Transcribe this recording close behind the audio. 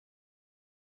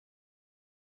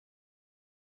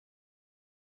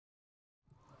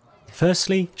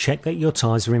Firstly, check that your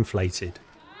tyres are inflated.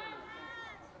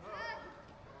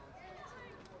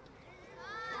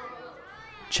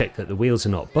 Check that the wheels are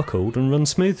not buckled and run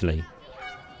smoothly.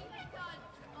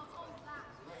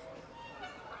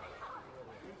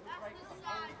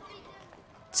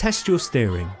 Test your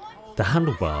steering. The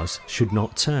handlebars should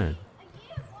not turn.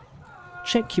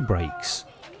 Check your brakes.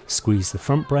 Squeeze the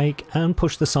front brake and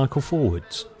push the cycle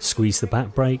forwards. Squeeze the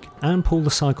back brake and pull the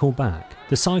cycle back.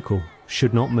 The cycle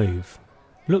should not move.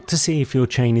 Look to see if your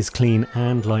chain is clean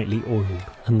and lightly oiled,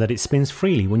 and that it spins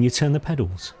freely when you turn the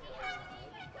pedals.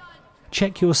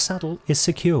 Check your saddle is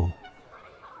secure.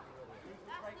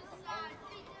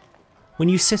 When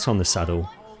you sit on the saddle,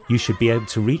 you should be able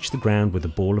to reach the ground with the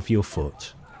ball of your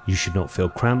foot. You should not feel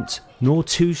cramped nor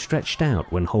too stretched out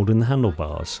when holding the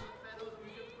handlebars.